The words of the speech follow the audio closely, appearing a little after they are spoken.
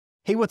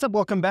Hey, what's up?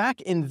 Welcome back.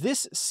 In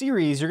this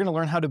series, you're going to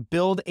learn how to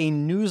build a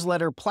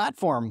newsletter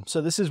platform. So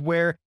this is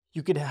where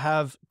you could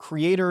have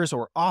creators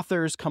or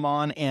authors come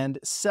on and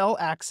sell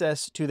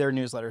access to their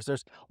newsletters.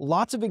 There's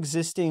lots of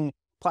existing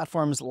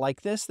platforms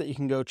like this that you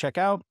can go check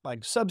out,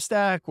 like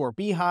Substack or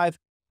Beehive.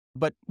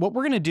 But what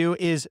we're going to do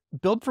is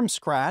build from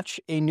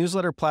scratch a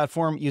newsletter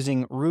platform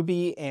using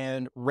Ruby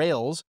and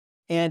Rails.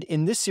 And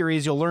in this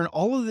series, you'll learn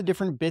all of the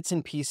different bits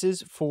and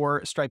pieces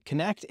for Stripe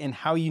Connect and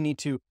how you need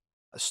to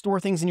store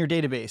things in your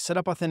database, set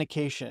up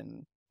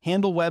authentication,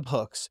 handle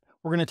webhooks.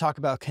 We're going to talk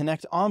about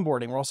Connect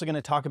onboarding. We're also going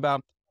to talk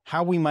about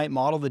how we might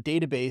model the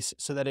database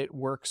so that it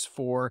works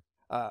for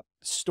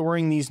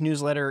storing these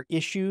newsletter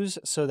issues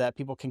so that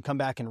people can come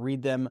back and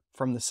read them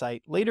from the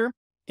site later.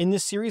 In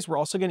this series, we're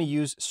also going to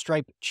use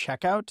Stripe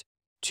Checkout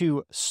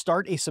to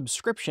start a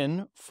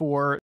subscription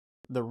for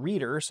the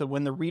reader. So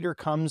when the reader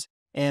comes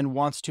and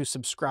wants to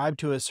subscribe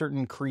to a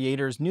certain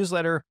creator's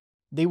newsletter,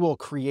 they will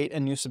create a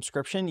new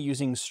subscription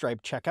using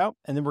Stripe Checkout.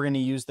 And then we're going to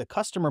use the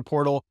customer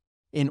portal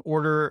in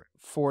order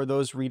for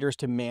those readers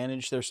to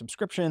manage their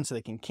subscription so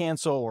they can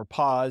cancel or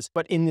pause.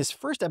 But in this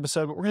first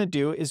episode, what we're going to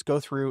do is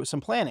go through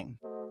some planning.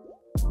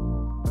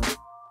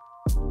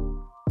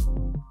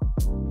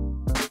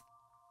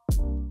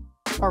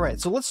 All right,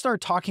 so let's start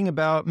talking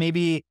about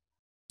maybe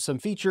some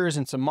features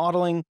and some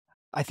modeling.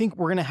 I think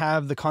we're going to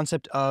have the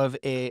concept of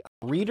a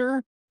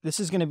reader. This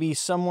is going to be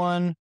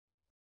someone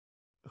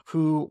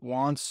who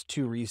wants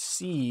to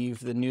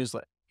receive the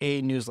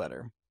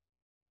newsletter,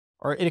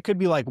 or it could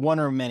be like one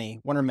or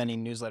many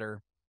newsletter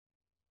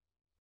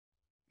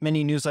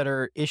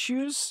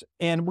issues.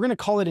 And we're going to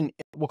call it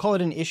we'll call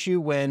it an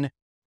issue when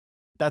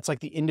that's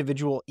like the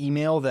individual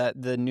email that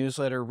the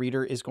newsletter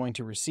reader is going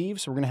to receive.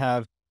 So we're going to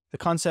have the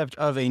concept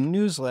of a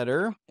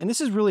newsletter, and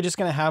this is really just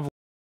going to have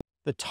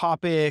the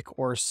topic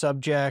or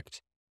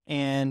subject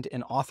and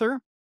an author.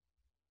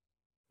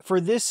 For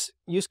this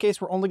use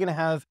case, we're only going to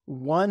have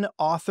one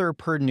author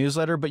per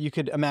newsletter, but you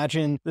could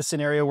imagine the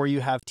scenario where you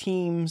have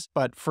teams.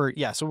 But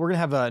so we're going to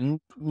have a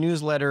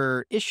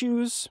newsletter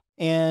issues,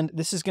 and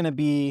this is going to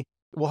be,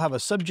 we'll have a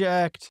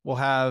subject, we'll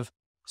have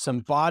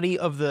some body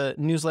of the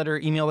newsletter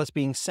email that's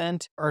being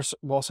sent, or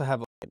we'll also have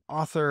an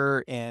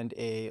author and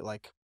a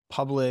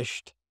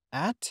published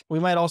at. We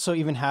might also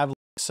even have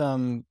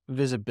some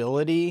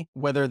visibility,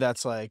 whether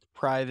that's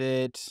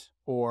private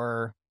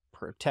or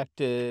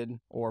protected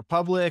or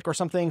public or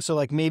something.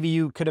 So maybe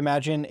you could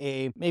imagine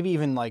maybe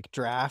even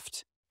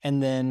draft,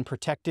 and then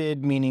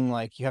protected, meaning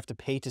you have to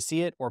pay to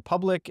see it, or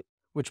public,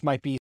 which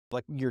might be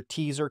your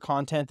teaser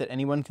content that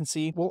anyone can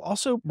see. We're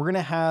going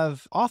to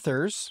have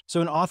authors.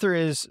 So an author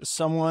is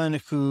someone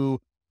who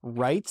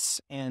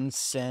writes and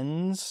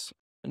sends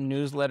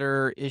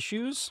newsletter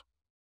issues.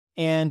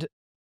 And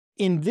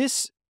in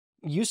this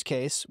use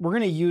case, we're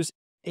going to use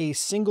a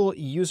single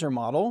user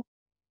model.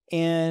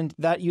 And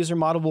that user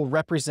model will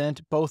represent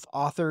both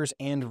authors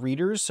and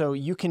readers. So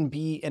you can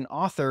be an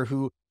author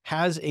who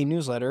has a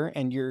newsletter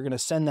and you're going to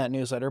send that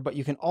newsletter, but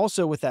you can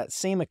also, with that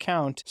same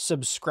account,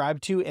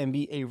 subscribe to and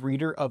be a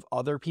reader of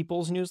other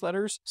people's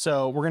newsletters.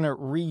 So we're going to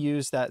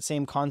reuse that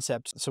same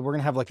concept. So we're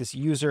going to have this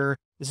user.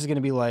 This is going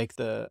to be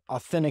the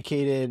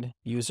authenticated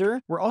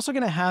user. We're also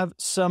going to have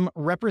some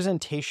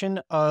representation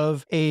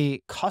of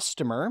a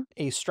customer,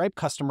 a Stripe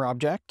customer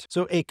object.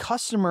 So a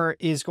customer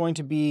is going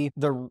to be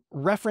the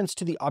reference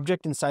to the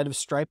object inside of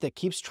Stripe that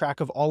keeps track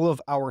of all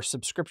of our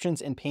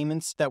subscriptions and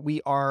payments that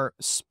we are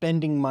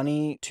spending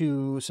money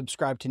to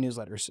subscribe to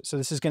newsletters. So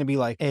this is going to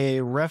be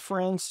a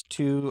reference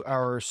to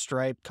our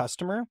Stripe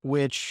customer,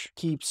 which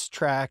keeps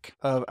track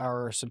of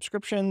our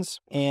subscriptions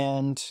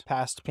and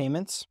past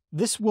payments.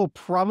 This will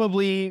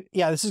probably,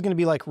 this is going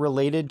to be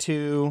related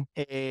to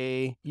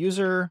a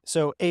user.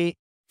 So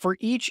for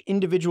each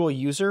individual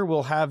user,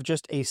 we'll have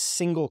just a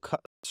single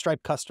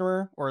Stripe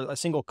customer or a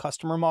single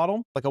customer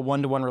model, like a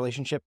one-to-one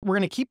relationship. We're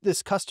going to keep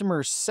this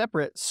customer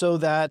separate so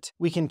that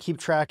we can keep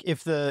track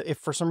if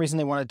for some reason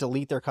they want to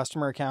delete their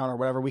customer account or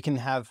whatever, we can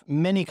have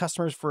many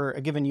customers for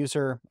a given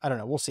user. I don't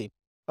know. We'll see.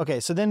 Okay,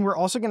 so then we're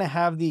also going to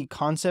have the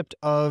concept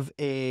of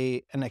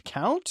an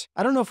account.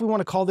 I don't know if we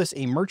want to call this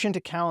a merchant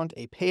account,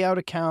 a payout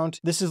account.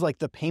 This is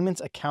the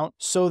payments account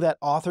so that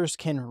authors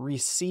can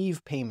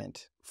receive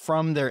payment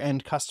from their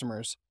end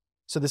customers.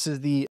 So this is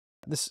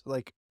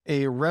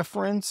a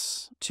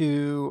reference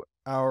to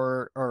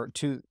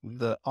to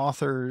the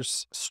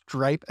author's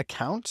Stripe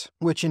account,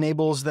 which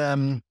enables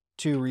them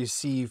to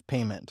receive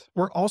payment.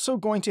 We're also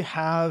going to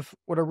have,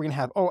 what are we going to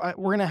have?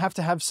 We're going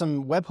to have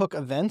some webhook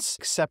events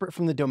separate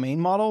from the domain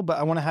model, but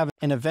I want to have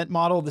an event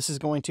model. This is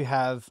going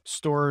to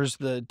stores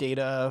the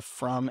data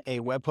from a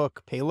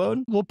webhook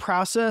payload. We'll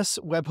process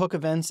webhook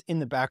events in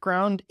the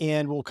background,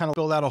 and we'll kind of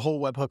build out a whole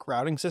webhook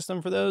routing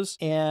system for those.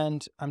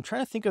 And I'm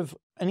trying to think of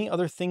any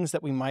other things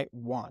that we might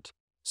want.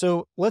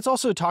 So let's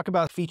also talk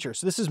about features.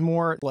 So this is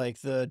more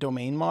like the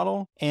domain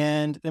model.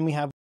 And then we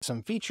have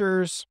some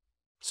features.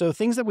 So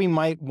things that we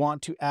might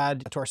want to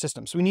add to our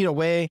system. So we need a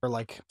way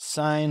for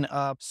sign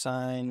up,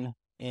 sign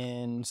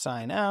in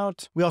sign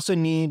out. We also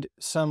need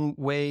some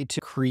way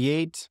to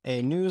create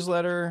a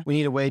newsletter. We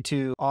need a way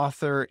to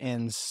author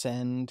and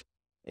send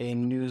a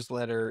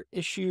newsletter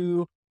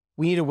issue.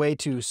 We need a way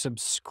to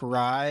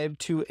subscribe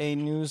to a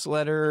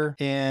newsletter,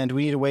 and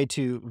we need a way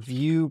to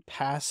view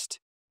past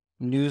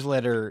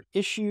newsletter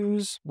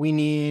issues. We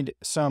need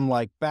some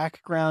like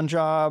background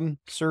job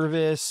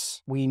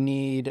service. We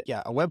need,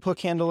 a webhook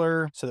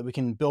handler so that we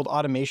can build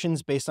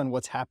automations based on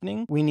what's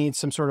happening. We need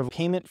some sort of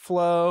payment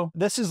flow.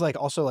 This is like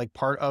also like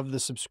part of the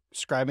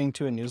subscribing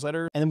to a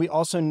newsletter. And then we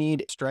also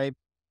need Stripe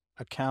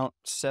account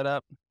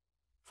setup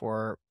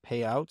for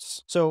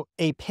payouts. So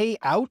a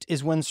payout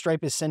is when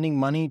Stripe is sending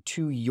money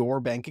to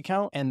your bank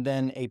account, and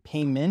then a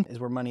payment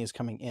is where money is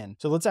coming in.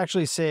 So let's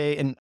actually say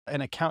an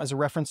account is a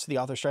reference to the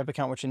author Stripe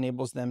account, which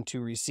enables them to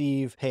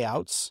receive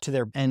payouts to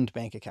their end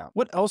bank account.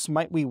 What else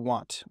might we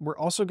want? We're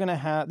also going to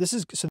have,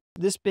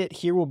 this bit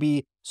here will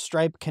be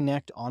Stripe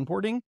Connect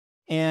onboarding.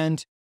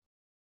 And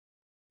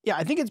yeah,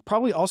 I think it's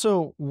probably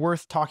also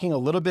worth talking a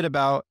little bit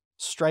about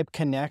Stripe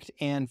Connect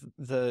and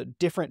the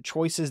different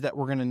choices that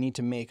we're going to need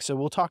to make. So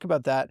we'll talk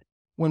about that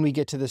when we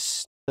get to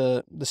this,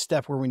 the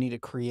step where we need to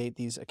create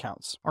these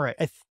accounts. All right.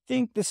 I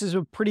think this is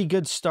a pretty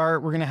good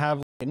start. We're going to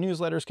have a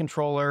newsletters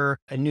controller,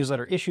 a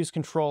newsletter issues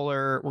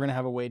controller. We're going to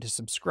have a way to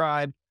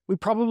subscribe. We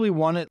probably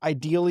want to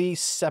ideally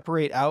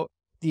separate out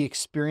the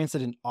experience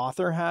that an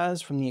author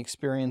has from the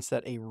experience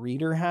that a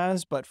reader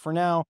has. But for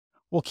now,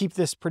 we'll keep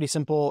this pretty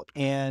simple.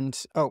 And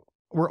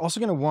we're also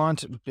going to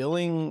want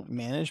billing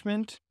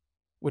management,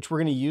 which we're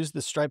going to use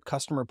the Stripe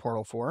customer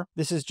portal for.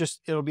 This is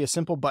it'll be a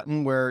simple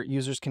button where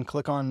users can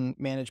click on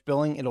manage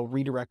billing. It'll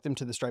redirect them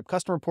to the Stripe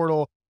customer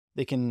portal.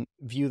 They can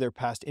view their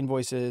past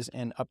invoices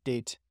and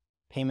update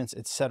payments,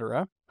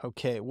 etc.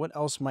 Okay, what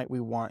else might we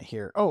want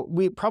here? Oh,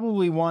 we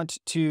probably want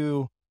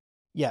to,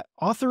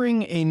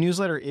 authoring a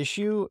newsletter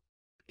issue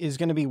is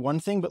going to be one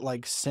thing, but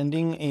like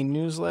sending a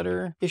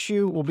newsletter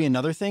issue will be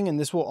another thing. And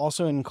this will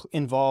also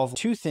involve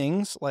two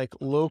things like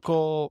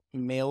local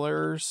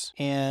mailers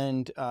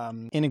and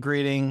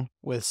integrating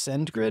with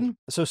SendGrid.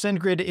 So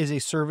SendGrid is a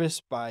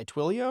service by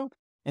Twilio.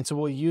 And so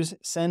we'll use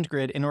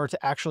SendGrid in order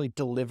to actually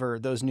deliver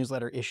those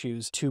newsletter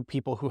issues to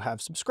people who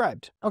have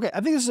subscribed. Okay, I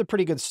think this is a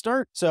pretty good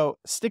start. So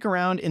stick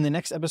around. In the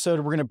next episode,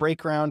 we're going to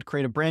break ground,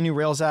 create a brand new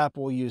Rails app.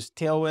 We'll use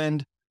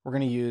Tailwind. We're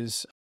going to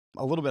use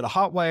a little bit of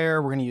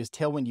Hotwire. We're going to use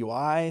Tailwind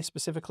UI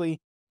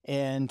specifically.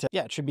 And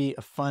it should be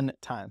a fun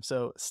time.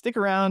 So stick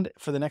around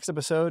for the next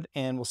episode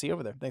and we'll see you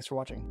over there. Thanks for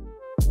watching.